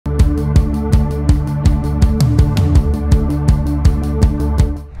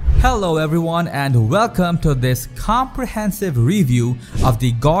Hello everyone and welcome to this comprehensive review of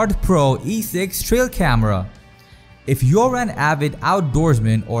the GardePro E6 Trail Camera. If you're an avid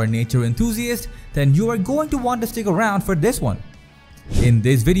outdoorsman or nature enthusiast, then you are going to want to stick around for this one. In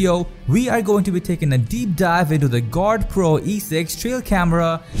this video, we are going to be taking a deep dive into the GardePro E6 Trail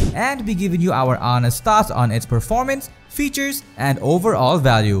Camera and be giving you our honest thoughts on its performance, features, and overall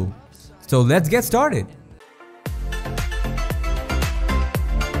value. So let's get started.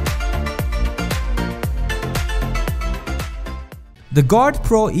 The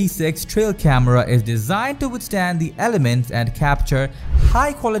GardePro E6 Trail Camera is designed to withstand the elements and capture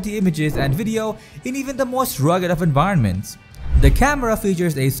high-quality images and video in even the most rugged of environments. The camera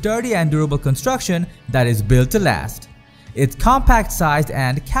features a sturdy and durable construction that is built to last. Its compact size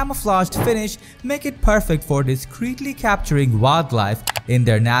and camouflaged finish make it perfect for discreetly capturing wildlife in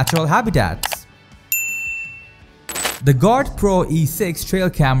their natural habitats. The GardePro E6 Trail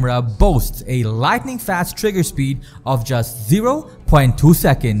Camera boasts a lightning-fast trigger speed of just 0.2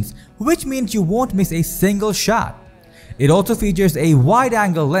 seconds, which means you won't miss a single shot. It also features a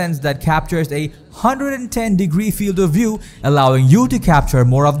wide-angle lens that captures a 110-degree field of view, allowing you to capture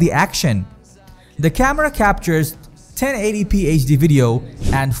more of the action. The camera captures 1080p HD video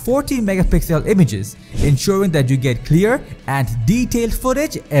and 14-megapixel images, ensuring that you get clear and detailed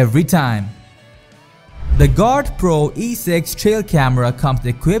footage every time. The GardePro E6 Trail Camera comes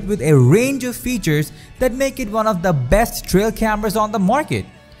equipped with a range of features that make it one of the best trail cameras on the market.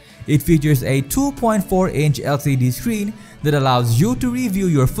 It features a 2.4-inch LCD screen that allows you to review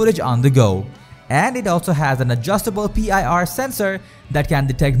your footage on the go. And it also has an adjustable PIR sensor that can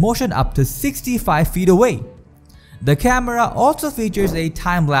detect motion up to 65 feet away. The camera also features a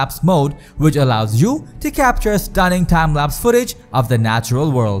time-lapse mode which allows you to capture stunning time-lapse footage of the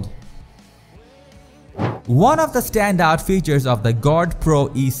natural world. One of the standout features of the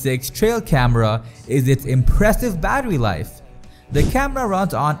GardePro E6 Trail Camera is its impressive battery life. The camera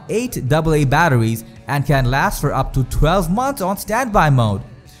runs on 8 AA batteries and can last for up to 12 months on standby mode.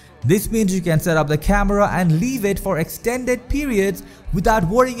 This means you can set up the camera and leave it for extended periods without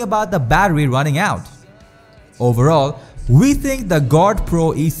worrying about the battery running out. Overall, we think the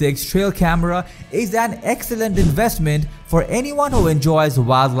GardePro E6 Trail Camera is an excellent investment for anyone who enjoys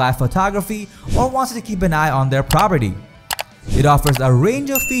wildlife photography or wants to keep an eye on their property. It offers a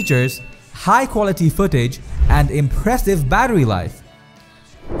range of features, high-quality footage, and impressive battery life.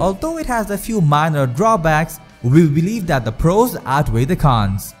 Although it has a few minor drawbacks, we believe that the pros outweigh the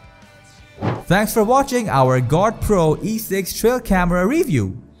cons. Thanks for watching our GardePro E6 Trail Camera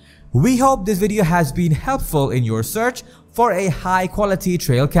review. We hope this video has been helpful in your search for a high-quality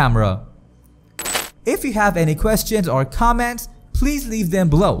trail camera. If you have any questions or comments, please leave them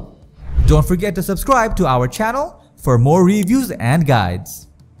below. Don't forget to subscribe to our channel for more reviews and guides.